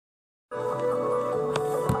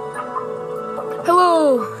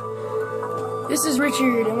Hello, this is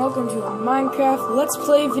Richard and welcome to a Minecraft Let's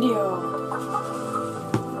Play video.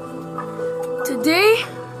 Today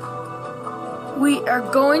we are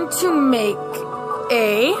going to make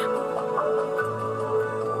a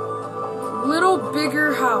little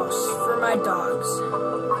bigger house for my dogs.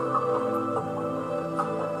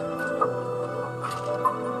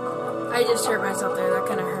 I just hurt myself there, that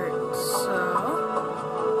kind of hurt, so...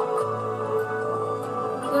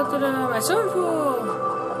 my swimming pool!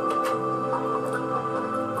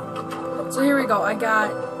 So here we go, I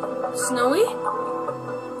got Snowy,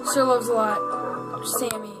 Sir Loves a Lot,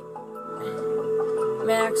 Sammy,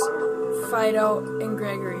 Max, Fido, and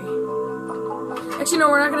Gregory. Actually, no,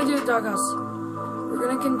 we're not going to do the doghouse. We're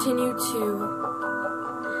going to continue to...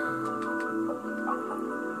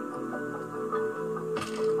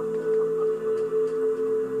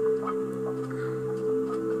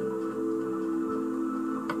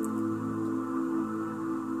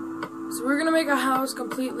 So we're going to make a house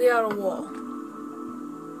completely out of wool.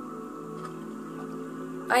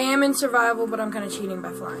 I am in survival, but I'm kind of cheating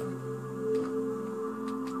by flying.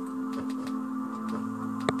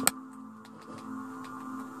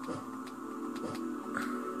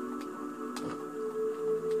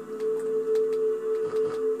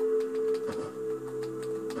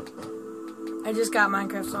 I just got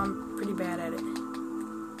Minecraft, so I'm pretty bad at it.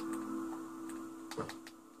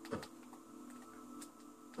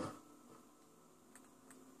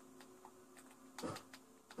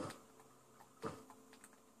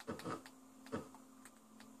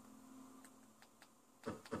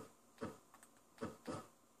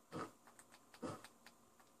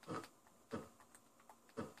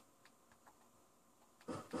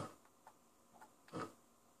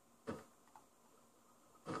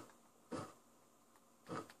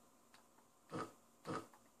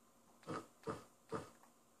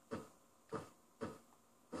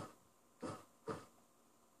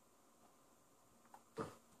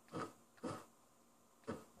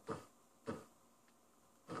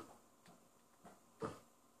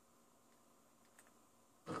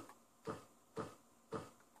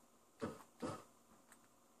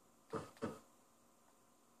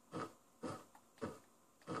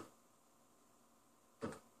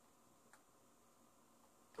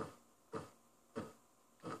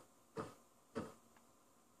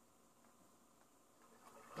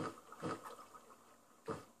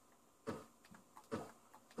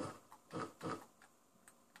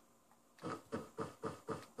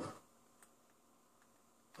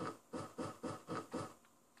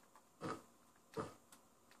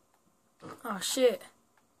 Oh shit.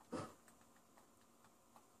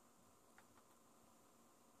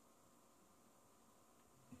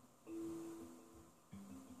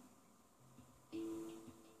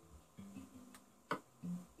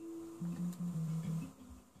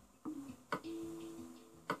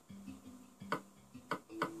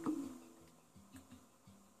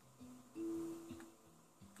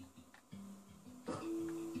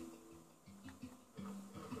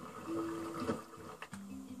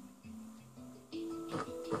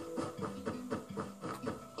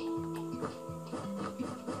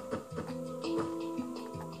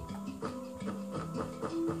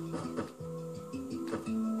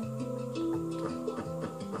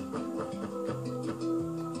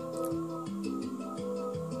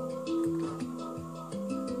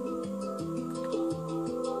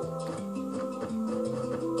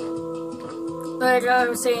 Like I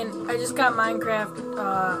was saying, I just got Minecraft,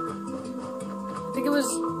 I think it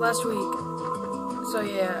was last week. So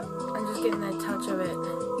yeah, I'm just getting the touch of it.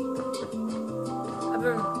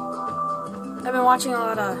 I've been watching a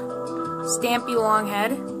lot of Stampy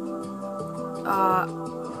Longhead.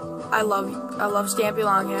 I love Stampy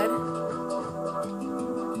Longhead.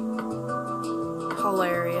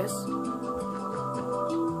 Hilarious.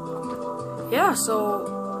 Yeah,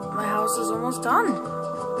 so my house is almost done.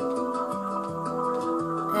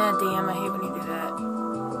 Ah, damn, I hate when you do that.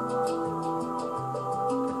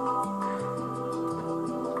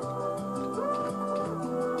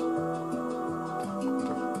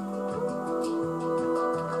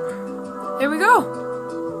 There we go.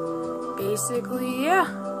 Basically, yeah.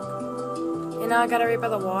 And now I got it right by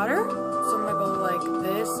the water. So I'm gonna go like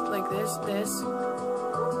this, this.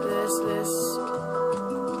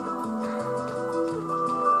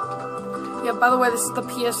 Yeah, by the way, this is the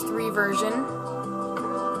PS3 version.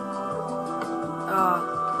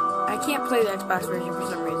 I can't play the Xbox version for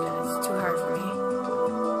some reason. It's too hard for me.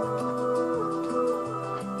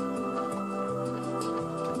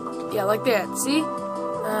 Yeah, like that. See?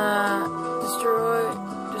 Destroy,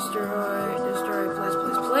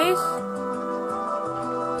 place.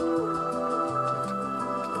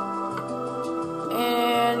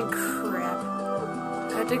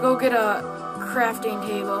 to go get a crafting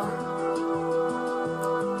table.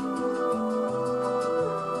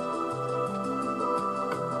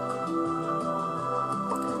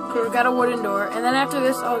 Okay, we got a wooden door, and then after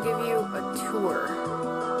this, I'll give you a tour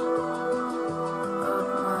of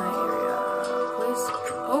my area. Place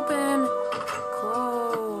open,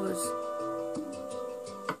 close.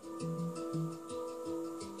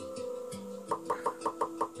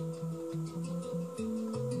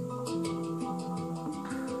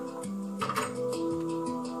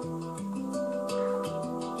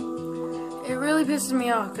 It really pisses me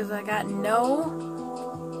off because I got no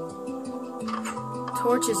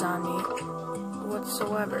torches on me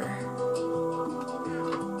whatsoever.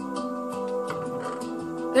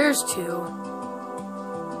 There's 2.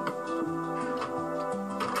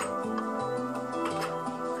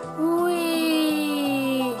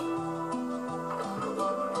 Whee!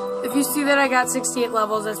 If you see that I got 68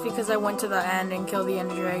 levels, that's because I went to the end and killed the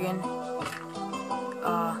Ender Dragon in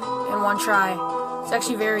one try. It's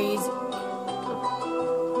actually very easy.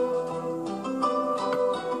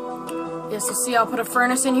 Yeah, so see, I'll put a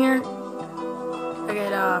furnace in here. I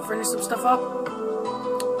could furnace some stuff up.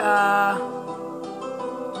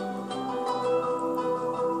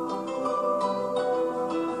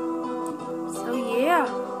 So yeah.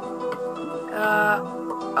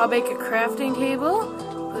 I'll make a crafting table.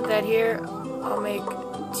 Put that here. I'll make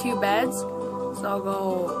 2 beds. So I'll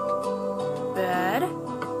go bed.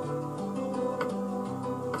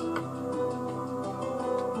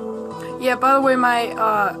 Yeah, by the way, my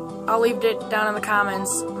I'll leave it down in the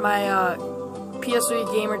comments. My PS3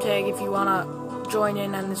 gamer tag, if you wanna join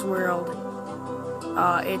in on this world,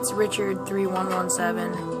 it's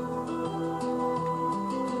Richard3117.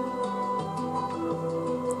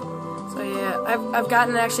 So yeah, I've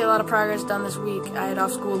gotten actually a lot of progress done this week. I had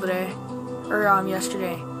off school today, or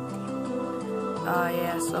yesterday.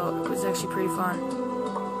 Yeah, so it was actually pretty fun.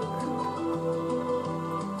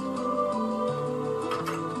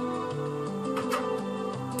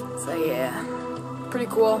 So yeah, pretty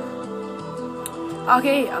cool.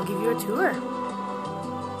 Okay, I'll give you a tour.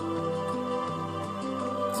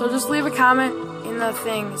 So just leave a comment in the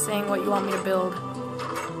thing saying what you want me to build.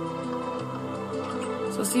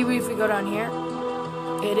 So see if we go down here.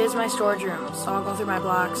 It is my storage room, so I'll go through my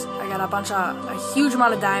blocks. I got a huge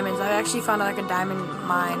amount of diamonds. I actually found like a diamond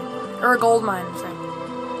mine, or a gold mine, sorry.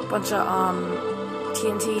 A bunch of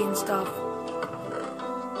TNT and stuff.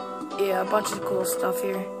 Yeah, a bunch of cool stuff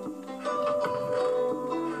here.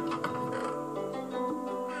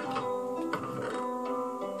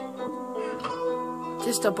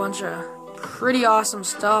 Just a bunch of pretty awesome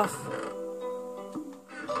stuff.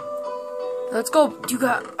 Let's go.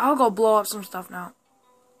 I'll go blow up some stuff now.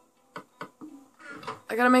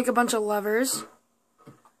 I gotta make a bunch of levers.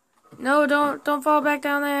 No, don't fall back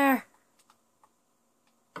down there.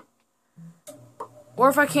 Or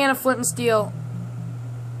if I can, a flint and steel.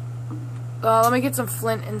 Let me get some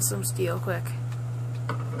flint and some steel quick.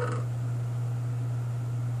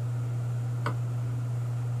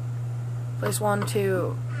 Place 1,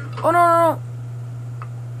 2. Oh, no.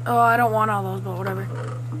 Oh, I don't want all those, but whatever.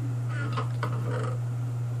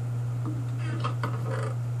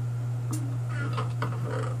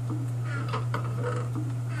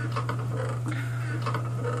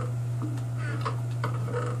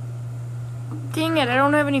 Dang it, I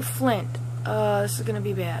don't have any flint. This is gonna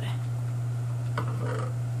be bad.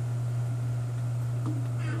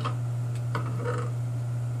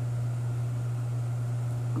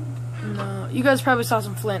 No, you guys probably saw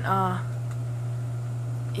some flint.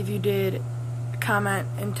 If you did, comment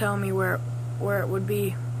and tell me where it would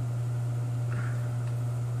be.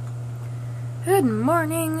 Good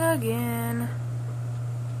morning again.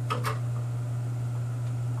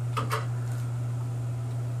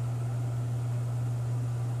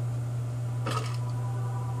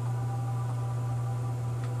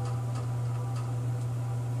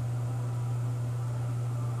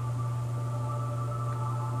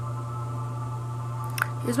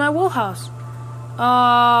 Here's my wool house.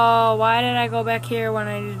 Oh, why did I go back here when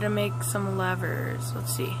I needed to make some levers?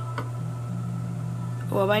 Let's see.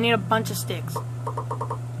 Well, I need a bunch of sticks.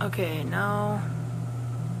 Okay, no.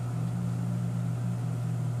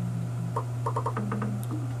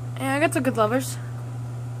 Yeah, I got some good levers.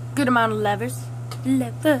 Good amount of levers.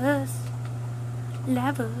 Levers.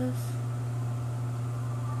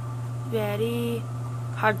 Very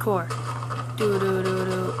hardcore.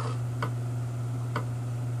 Do.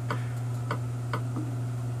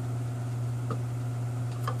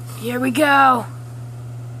 Here we go.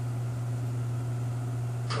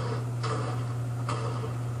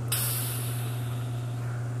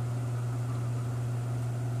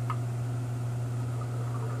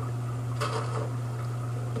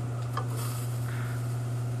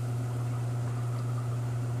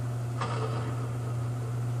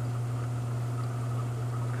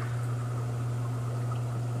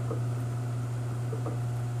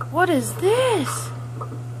 What is this?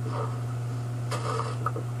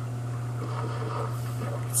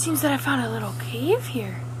 It seems that I found a little cave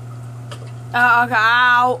here. Okay,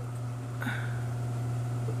 ow!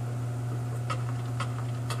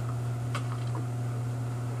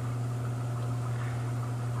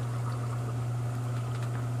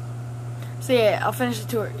 So yeah, I'll finish the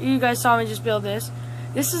tour. You guys saw me just build this.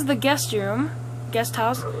 This is the guest room, guest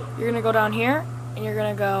house. You're gonna go down here, and you're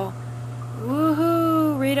gonna go,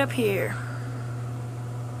 woohoo, right up here.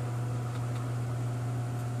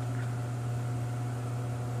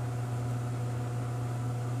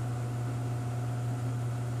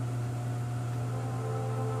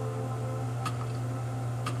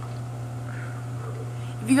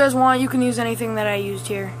 If you guys want, you can use anything that I used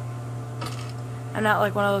here. I'm not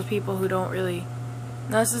like one of those people who don't really...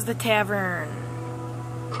 No, this is the tavern.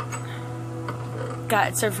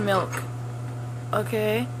 It serves milk.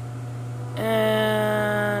 Okay.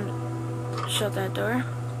 And... shut that door.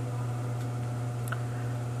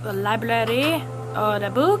 The library. Oh, the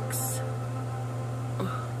books.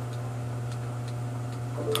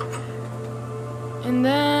 And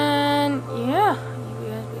then... yeah. You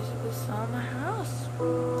guys basically saw my house.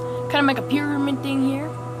 Kind of make a pyramid thing here.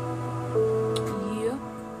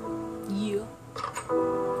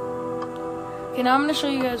 Okay, now I'm going to show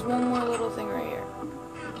you guys one more little thing right here.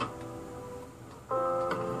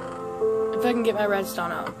 If I can get my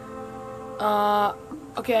redstone out.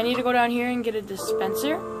 Okay, I need to go down here and get a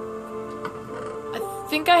dispenser. I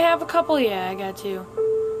think I have a couple. Yeah, I got two.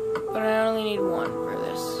 But I only need one for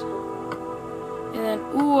this. And then,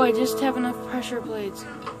 ooh, I just have enough pressure plates.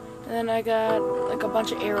 And then I got like a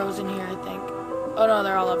bunch of arrows in here, I think. Oh no,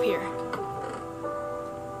 they're all up here.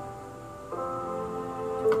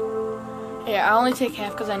 Yeah, I only take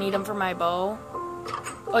half because I need them for my bow.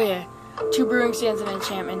 Oh yeah, 2 brewing stands and an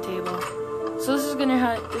enchantment table. So this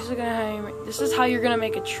is how you're gonna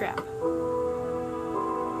make a trap.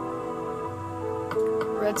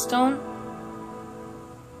 Redstone,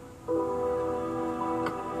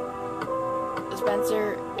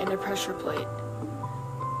 dispenser, and a pressure plate.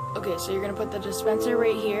 Okay, so you're gonna put the dispenser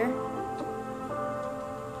right here,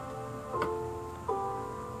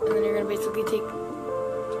 and then you're gonna basically take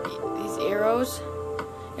these arrows,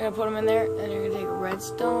 you're gonna put them in there, and you're gonna take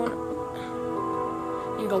redstone.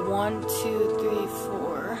 You go 1, 2, 3,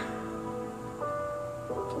 4.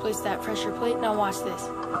 Place that pressure plate. Now watch this.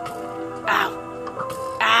 Ow!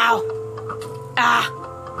 Ow! Ah!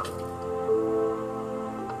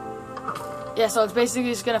 Yeah, so it's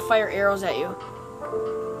basically just gonna fire arrows at you.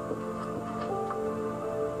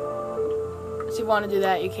 So if you want to do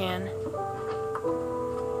that, you can.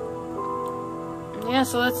 Yeah,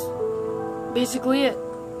 so that's basically it.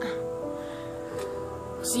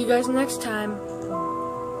 See you guys next time.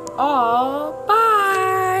 Oh, bye!